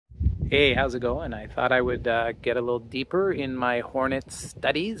Hey, how's it going? I thought I would get a little deeper in my hornet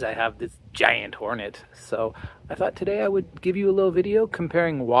studies. I have this giant hornet, so I thought today I would give you a little video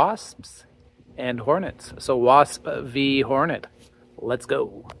comparing wasps and hornets. So wasp v hornet. Let's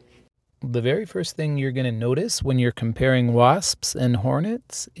go. The very first thing you're going to notice when you're comparing wasps and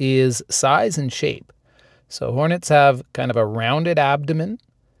hornets is size and shape. So hornets have kind of a rounded abdomen,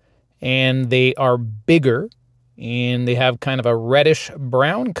 and they are bigger, and they have kind of a reddish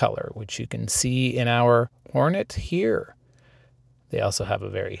brown color, which you can see in our hornet here. They also have a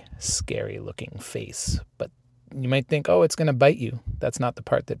very scary looking face, but you might think, oh, it's going to bite you. That's not the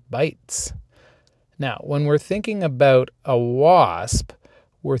part that bites. Now, when we're thinking about a wasp,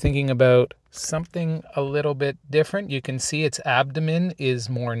 we're thinking about something a little bit different. You can see its abdomen is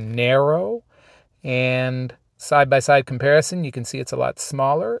more narrow, and side-by-side comparison, you can see it's a lot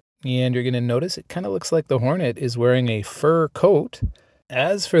smaller. And you're going to notice it kind of looks like the hornet is wearing a fur coat.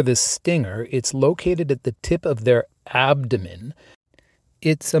 As for the stinger, it's located at the tip of their abdomen.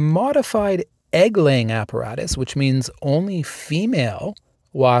 It's a modified egg-laying apparatus, which means only female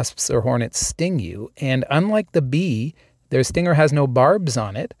wasps or hornets sting you. And unlike the bee, their stinger has no barbs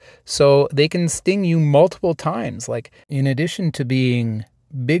on it, so they can sting you multiple times. Like, in addition to being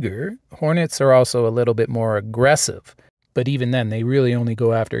bigger, hornets are also a little bit more aggressive. But even then, they really only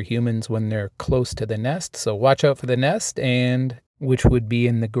go after humans when they're close to the nest. So watch out for the nest, and which would be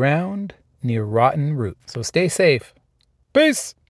in the ground near rotten roots. So stay safe. Peace!